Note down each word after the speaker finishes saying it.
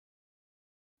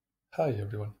Hi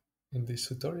everyone. In this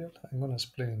tutorial, I'm going to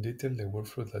explain in detail the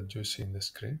workflow that you see in the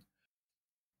screen.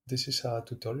 This is a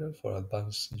tutorial for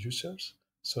advanced users,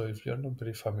 so if you're not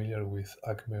very familiar with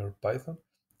AQME or Python,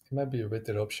 it might be a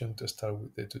better option to start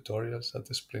with the tutorials that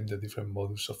explain the different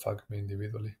modules of AQME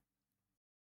individually.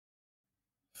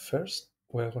 First,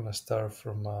 we're going to start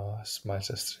from a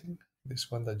smiles string,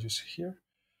 this one that you see here,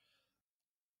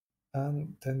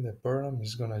 and then the program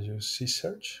is going to use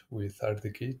C-search with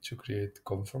RDKit to create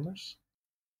conformers.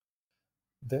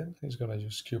 Then it's going to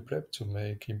use QPrep to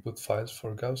make input files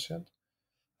for Gaussian,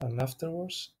 and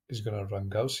afterwards it's going to run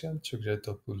Gaussian to create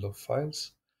output log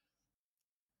files,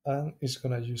 and it's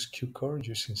going to use QCore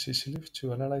using cclib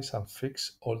to analyze and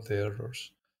fix all the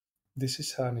errors. This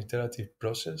is an iterative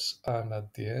process, and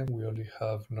at the end we only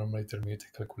have normal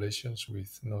intermediate calculations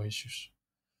with no issues.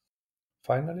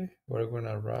 Finally, we're going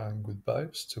to run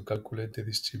GoodVibes to calculate the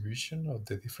distribution of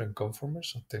the different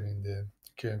conformers obtaining the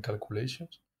QM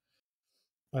calculations.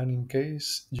 And in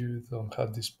case you don't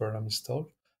have this program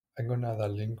installed, I'm going to add a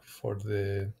link for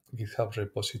the GitHub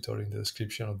repository in the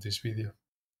description of this video.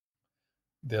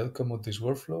 The outcome of this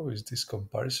workflow is this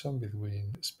comparison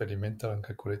between experimental and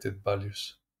calculated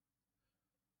values.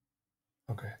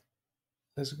 Okay,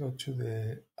 let's go to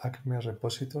the AQME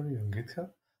repository on GitHub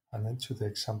and then to the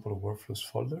example workflows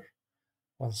folder.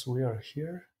 Once we are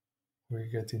here, we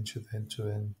get into the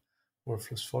end-to-end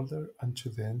workflows folder and to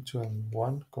the end-to-end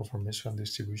one conformation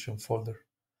distribution folder.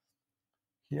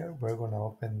 Here we're going to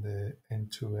open the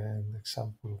end-to-end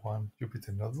example one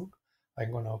Jupyter Notebook.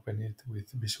 I'm going to open it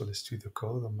with Visual Studio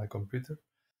Code on my computer.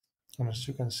 And as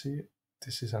you can see,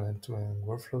 this is an end-to-end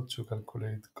workflow to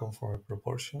calculate conformer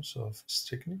proportions of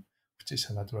strychnine, which is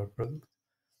a natural product.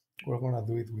 We're going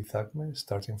to do it with AQME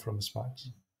starting from smiles.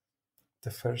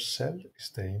 The first cell is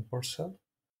the import cell.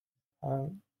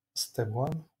 And step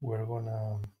one, we're going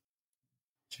to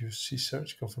use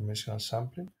C-search conformational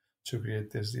sampling to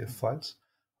create SDF files.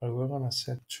 And we're going to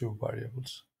set two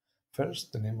variables.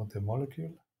 First, the name of the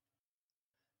molecule,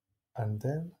 and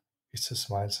then it's a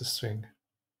smiles string.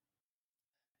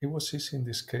 It was easy in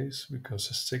this case because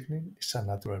strychnine is a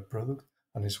natural product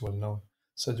and is well known,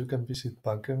 so you can visit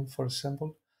backend, for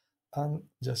example, and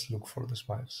just look for the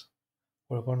smiles.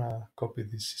 We're gonna copy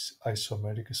this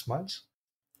isomeric smiles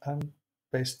and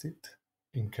paste it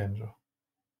in Kenro.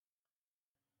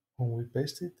 When we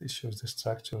paste it, it shows the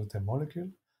structure of the molecule,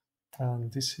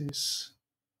 and this is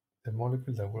the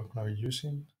molecule that we're going to be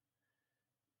using.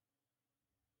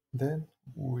 Then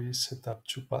we set up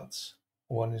two paths.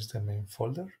 One is the main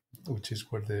folder, which is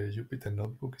where the Jupyter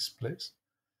Notebook is placed,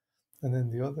 and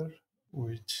then the other,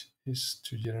 which is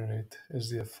to generate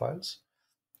SDF files.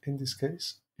 In this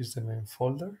case, is the main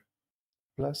folder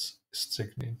plus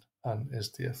strychnine and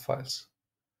SDF files.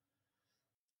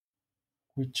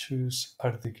 We choose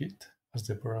RDKit as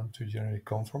the program to generate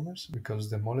conformers because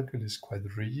the molecule is quite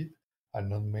rigid and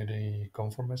not many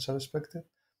conformers are expected,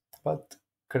 but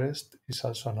CREST is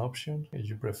also an option if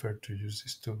you prefer to use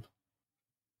this tool.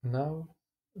 Now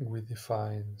we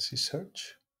define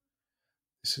C-search.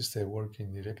 This is the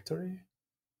working directory,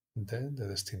 then the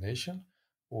destination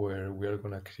where we are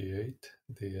going to create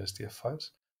the SDF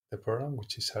files, the program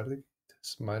which is RDKit,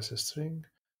 smiles string,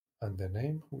 and the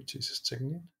name which is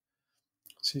strychnine.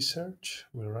 C-search,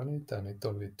 we run it and it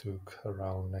only took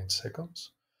around 9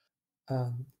 seconds.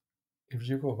 And if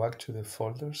you go back to the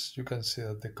folders, you can see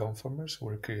that the conformers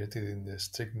were created in the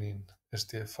strychnine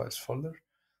SDF files folder.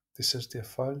 This SDF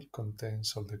file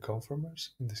contains all the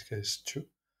conformers, in this case 2.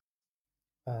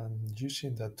 And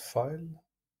using that file,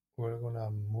 we're gonna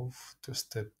move to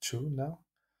step 2 now,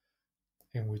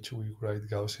 in which we write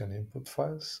Gaussian input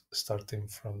files, starting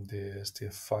from the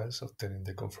SDF files obtaining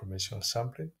the conformational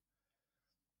sampling.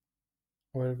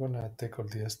 We're gonna take all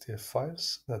the SDF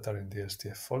files that are in the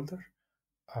SDF folder,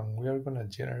 and we are gonna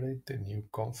generate the new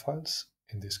conf files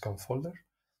in this conf folder,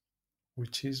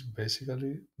 which is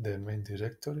basically the main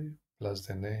directory plus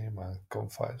the name and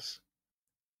conf files.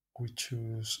 We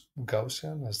choose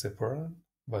Gaussian as the program,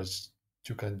 but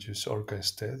you can use ORCA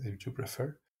instead if you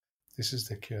prefer. This is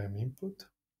the QM input,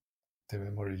 the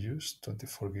memory used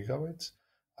 24 gigabytes,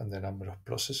 and the number of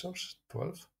processors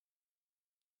 12.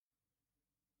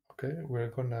 Okay, we're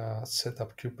gonna set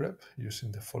up QPrep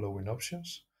using the following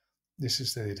options. This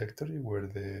is the directory where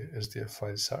the SDF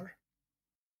files are.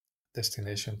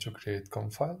 Destination to create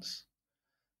conf files.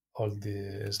 All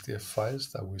the SDF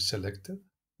files that we selected.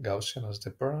 Gaussian as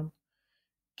the program.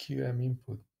 QM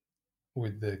input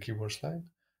with the keywords line.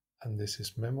 And this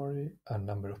is memory and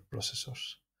number of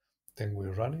processors. Then we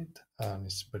run it and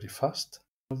it's very fast.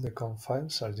 All the conf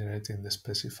files are generated in the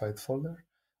specified folder,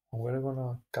 And we're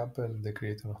gonna couple the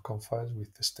creating of conf files with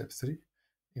step 3,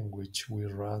 in which we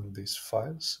run these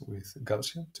files with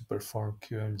Gaussian to perform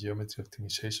QM geometry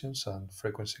optimizations and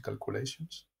frequency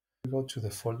calculations. We go to the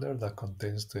folder that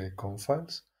contains the conf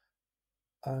files,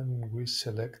 and we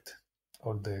select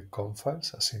all the conf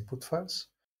files as input files.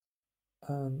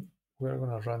 And we're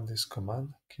going to run this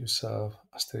command,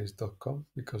 qsub*.com,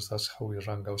 because that's how we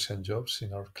run Gaussian jobs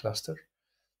in our cluster.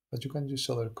 But you can use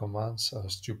other commands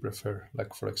as you prefer,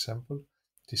 like for example,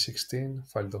 t16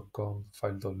 file.com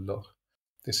file.log.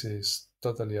 This is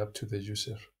totally up to the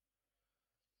user.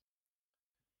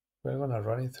 We're going to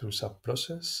run it through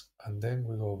subprocess, and then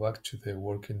we go back to the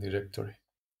working directory.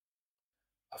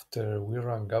 After we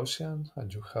run Gaussian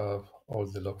and you have all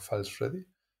the log files ready,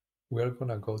 we are going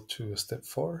to go to step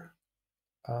 4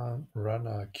 and run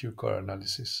a QCore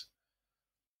analysis.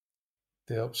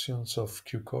 The options of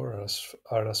QCore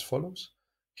are as follows.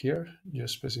 Here, you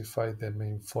specify the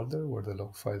main folder where the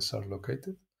log files are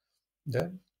located.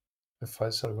 Then, the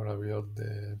files are going to be all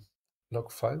the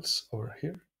log files over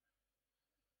here.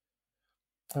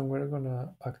 And we're going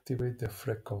to activate the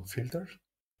FrecCon filter.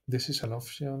 This is an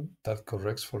option that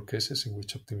corrects for cases in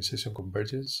which optimization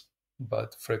converges,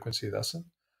 but frequency doesn't.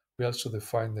 We also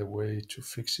define the way to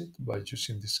fix it by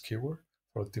using this keyword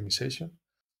for optimization.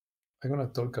 I'm going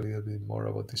to talk a little bit more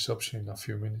about this option in a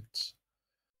few minutes.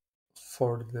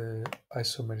 For the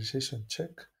isomerization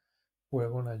check, we're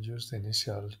going to use the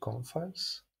initial conf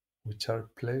files, which are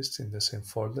placed in the same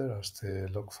folder as the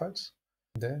log files,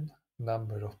 then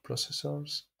number of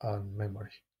processors and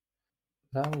memory.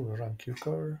 Now we run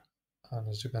QCore, and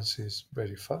as you can see, it's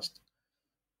very fast.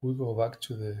 We go back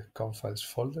to the conf files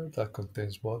folder that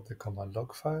contains both the command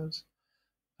log files,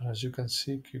 and as you can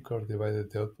see, QCore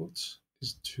divided the outputs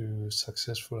into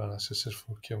successful and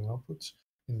unsuccessful QM outputs.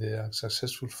 In the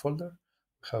unsuccessful folder,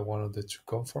 we have one of the two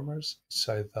conformers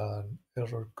inside an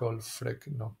error called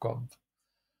frec.no.conf.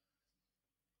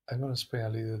 I'm going to explain a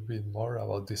little bit more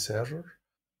about this error.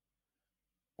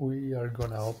 We are going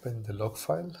to open the log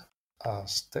file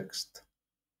as text,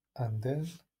 and then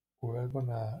we are going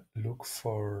to look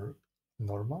for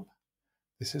normal.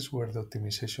 This is where the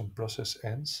optimization process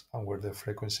ends and where the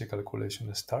frequency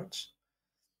calculation starts.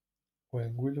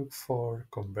 When we look for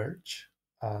converge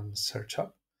and search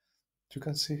up, you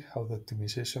can see how the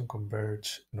optimization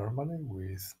converges normally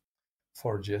with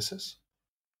 4 yeses.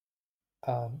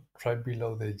 And right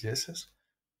below the yeses,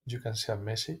 you can see a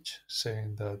message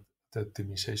saying that the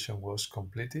optimization was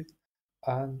completed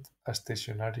and a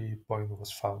stationary point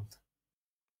was found.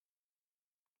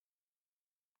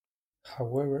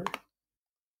 However,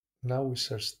 now we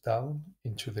search down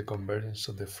into the convergence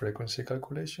of the frequency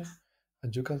calculation,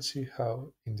 and you can see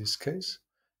how, in this case,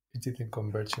 it didn't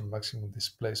converge in maximum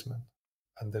displacement,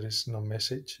 and there is no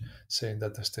message saying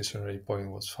that a stationary point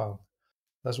was found.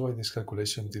 That's why this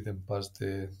calculation didn't pass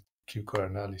the QCore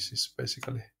analysis,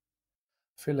 basically.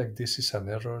 I feel like this is an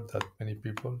error that many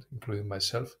people, including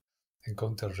myself,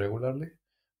 encounter regularly,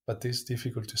 but it's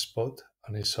difficult to spot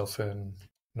and is often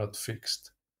not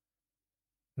fixed.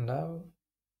 Now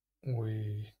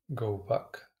we go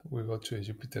back, we go to a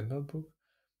Jupyter Notebook,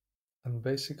 and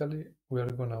basically we are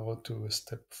going to go to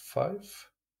step 5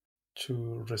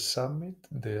 to resubmit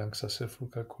the unsuccessful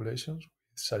calculations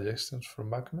with suggestions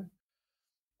from AQME.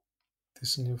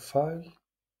 This new file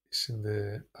is in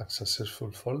the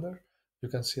unsuccessful folder. You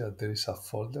can see that there is a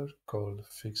folder called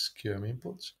fix QM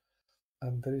inputs,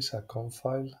 and there is a conf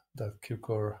file that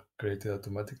QCore created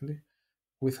automatically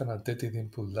with an updated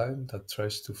input line that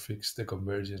tries to fix the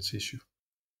convergence issue.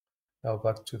 Now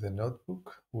back to the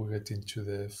notebook, we get into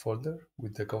the folder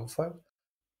with the conf file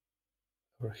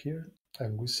over here,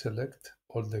 and we select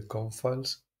all the conf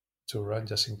files to run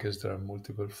just in case there are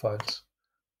multiple files.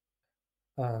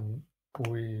 And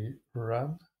we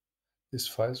run these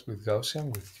files with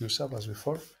Gaussian, with qsub as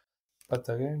before, but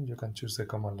again, you can choose the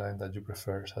command line that you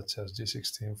prefer, such as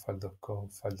g16 file.com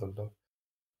file.log.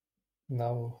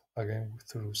 Now, again,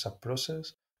 through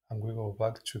subprocess, and we go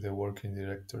back to the working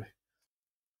directory.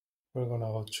 We're going to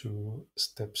go to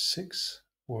step 6,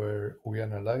 where we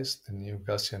analyze the new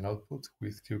Gaussian output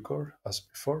with QCore as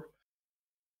before.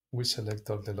 We select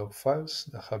all the log files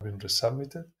that have been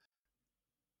resubmitted.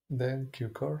 Then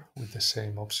QCore with the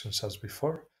same options as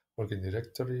before, working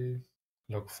directory,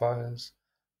 log files,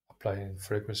 applying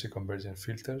frequency convergent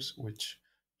filters, which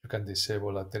you can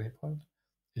disable at any point.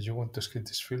 If you want to skip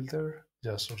this filter,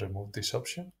 just remove this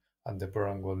option and the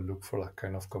program will look for that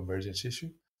kind of convergence issue.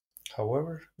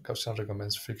 However, Gaussian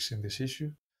recommends fixing this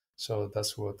issue, so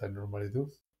that's what I normally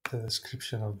do. The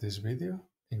description of this video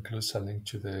includes a link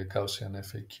to the Gaussian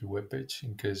FAQ webpage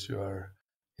in case you are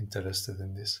interested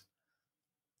in this.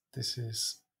 This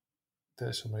is the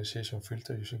summarization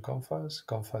filter using conf files.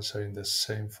 Conf files are in the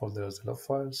same folder as the log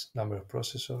files, number of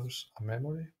processors, and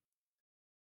memory.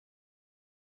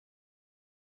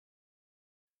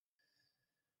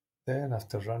 Then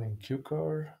after running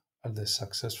qcur, all the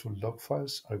successful log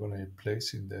files are going to be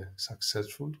placed in the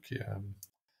successful QM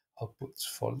outputs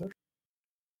folder.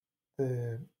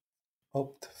 The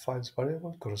opt files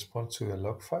variable corresponds to the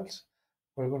log files.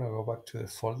 We're going to go back to the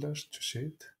folders to see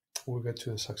it. We'll get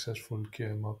to the successful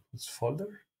QM outputs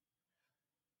folder.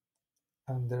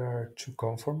 And there are two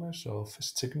conformers of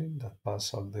strychnine that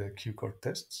pass all the qcur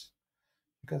tests.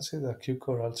 You can see that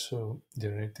qcur also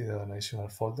generated an additional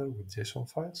folder with JSON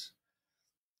files.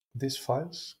 These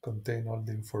files contain all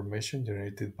the information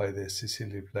generated by the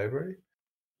cclib library.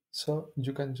 So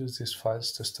you can use these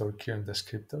files to store QM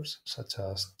descriptors such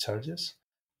as charges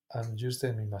and use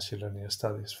them in machine learning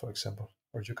studies, for example,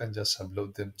 or you can just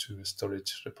upload them to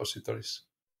storage repositories.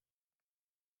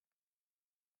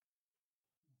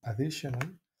 Additionally,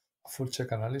 a full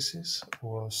check analysis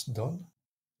was done.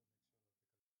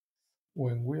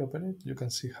 When we open it, you can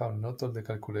see how not all the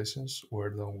calculations were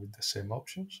done with the same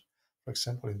options. For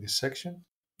example, in this section,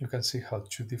 you can see how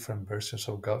two different versions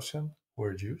of Gaussian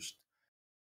were used.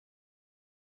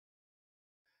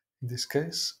 In this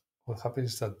case, what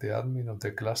happens is that the admin of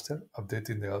the cluster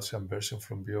updated the Gaussian version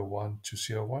from 0.1 to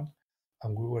 0.1,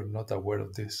 and we were not aware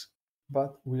of this.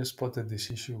 But we spotted this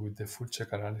issue with the full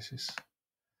check analysis.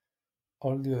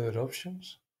 All the other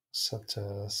options, such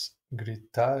as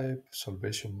grid type,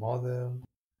 solvation model,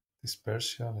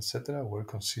 dispersion, etc., were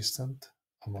consistent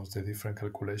amongst the different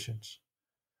calculations.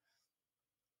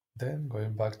 Then,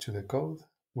 going back to the code,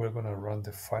 we're going to run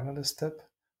the final step,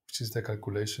 which is the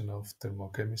calculation of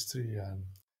thermochemistry and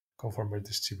conformer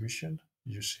distribution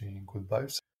using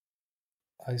GoodVibes.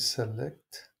 I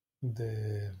select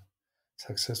the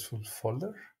successful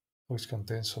folder, which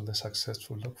contains all the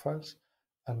successful log files.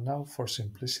 And now, for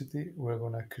simplicity, we're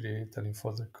going to create a new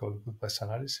folder called GoodVibes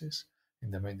Analysis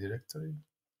in the main directory,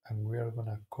 and we are going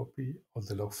to copy all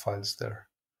the log files there.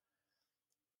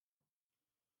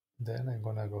 Then I'm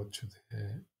going to go to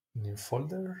the new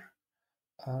folder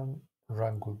and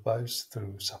run GoodVibes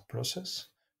through subprocess,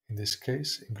 in this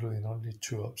case including only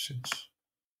two options.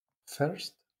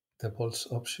 First, the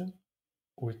Boltz option,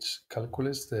 which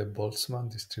calculates the Boltzmann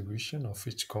distribution of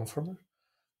each conformer,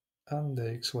 and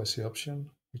the XYZ option,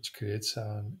 which creates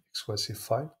an XYZ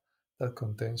file that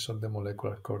contains all the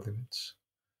molecular coordinates.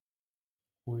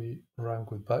 We run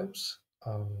GoodVibes,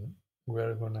 and we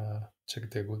are going to check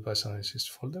the GoodVibes analysis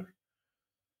folder.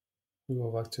 We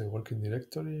go back to the working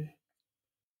directory,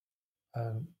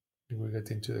 and we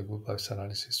get into the GoodVibes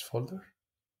analysis folder.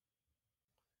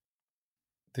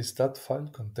 This .dat file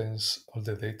contains all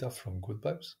the data from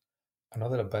GoodVibes.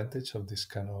 Another advantage of this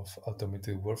kind of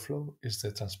automated workflow is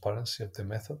the transparency of the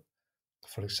method.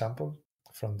 For example,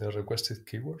 from the requested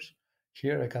keywords,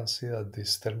 here I can see that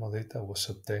this thermo data was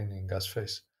obtained in gas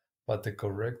phase, but the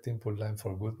correct input line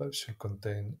for GoodVibes should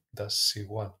contain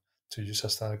 -C1 to use a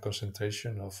standard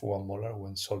concentration of 1 molar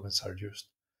when solvents are used.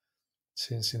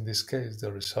 Since in this case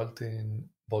the resulting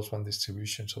Boltzmann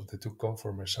distributions of the two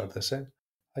conformers are the same,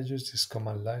 I use this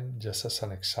command line just as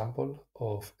an example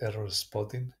of error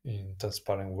spotting in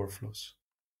transparent workflows.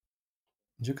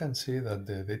 You can see that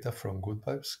the data from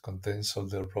GoodVibes contains all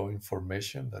the raw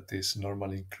information that is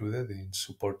normally included in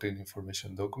supporting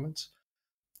information documents.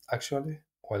 Actually,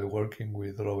 while working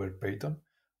with Robert Payton,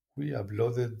 we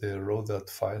uploaded the raw.dat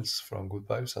files from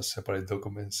GoodVibes as separate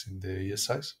documents in the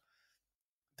ESIs.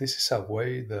 This is a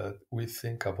way that we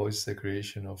think avoids the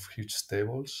creation of huge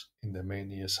tables in the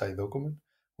main ESI document,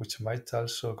 which might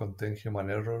also contain human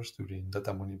errors during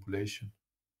data manipulation.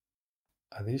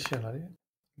 Additionally,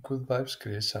 GoodVibes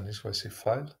creates an XYZ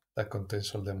file that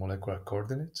contains all the molecular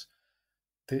coordinates.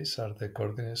 These are the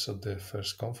coordinates of the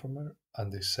first conformer,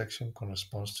 and this section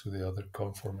corresponds to the other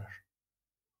conformer.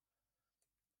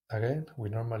 Again, we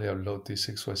normally upload this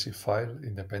XYZ file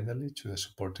independently to the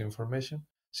support information,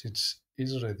 since it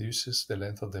reduces the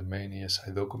length of the main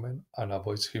ESI document and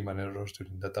avoids human errors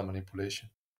during data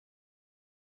manipulation.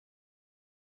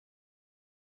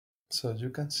 So you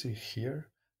can see here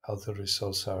how the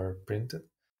results are printed,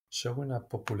 showing a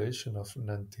population of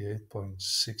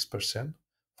 98.6%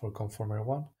 for conformer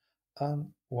 1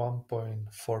 and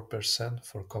 1.4%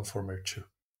 for conformer 2.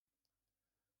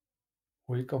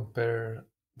 We compare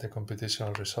the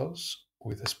computational results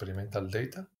with experimental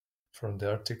data from the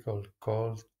article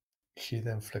called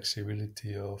Hidden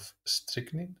Flexibility of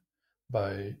Strychnine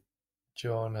by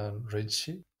John and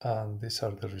Ritchie, and these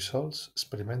are the results.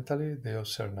 Experimentally, they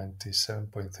observed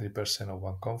 97.3% of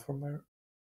one conformer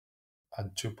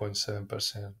and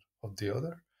 2.7% of the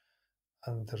other,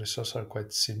 and the results are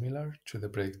quite similar to the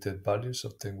predicted values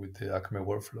obtained with the AQME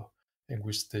workflow, in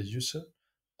which the user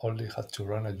only had to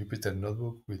run a Jupyter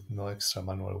Notebook with no extra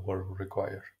manual work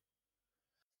required.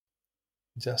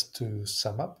 Just to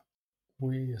sum up,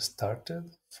 we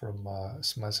started from a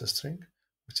smash string,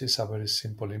 which is a very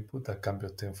simple input that can be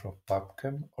obtained from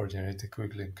PubChem or generated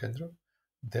quickly in Kendra.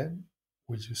 Then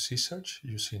we use C-search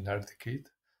using RDKit,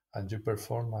 and you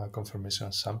perform a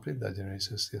conformational sampling that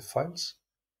generates SDF files.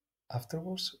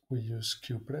 Afterwards, we use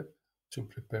qlib to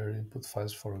prepare input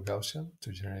files for Gaussian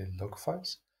to generate log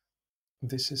files.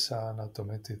 This is an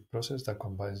automated process that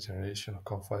combines generation of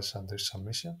conf files and their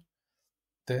submission.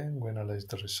 Then we analyze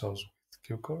the results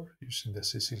with qcore using the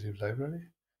cclib library.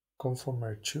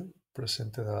 Conformer 2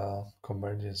 presented a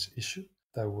convergence issue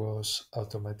that was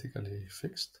automatically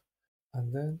fixed.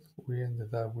 And then we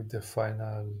ended up with the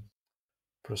final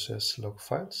process log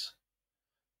files.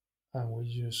 And we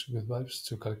use GoodVibes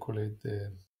to calculate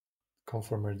the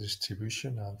conformer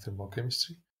distribution and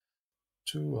thermochemistry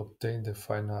to obtain the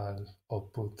final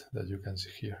output that you can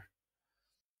see here.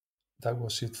 That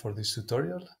was it for this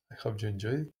tutorial. I hope you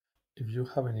enjoyed it. If you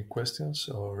have any questions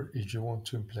or if you want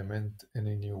to implement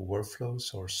any new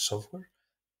workflows or software,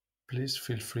 please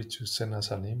feel free to send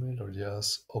us an email or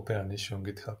just open an issue on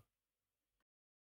GitHub.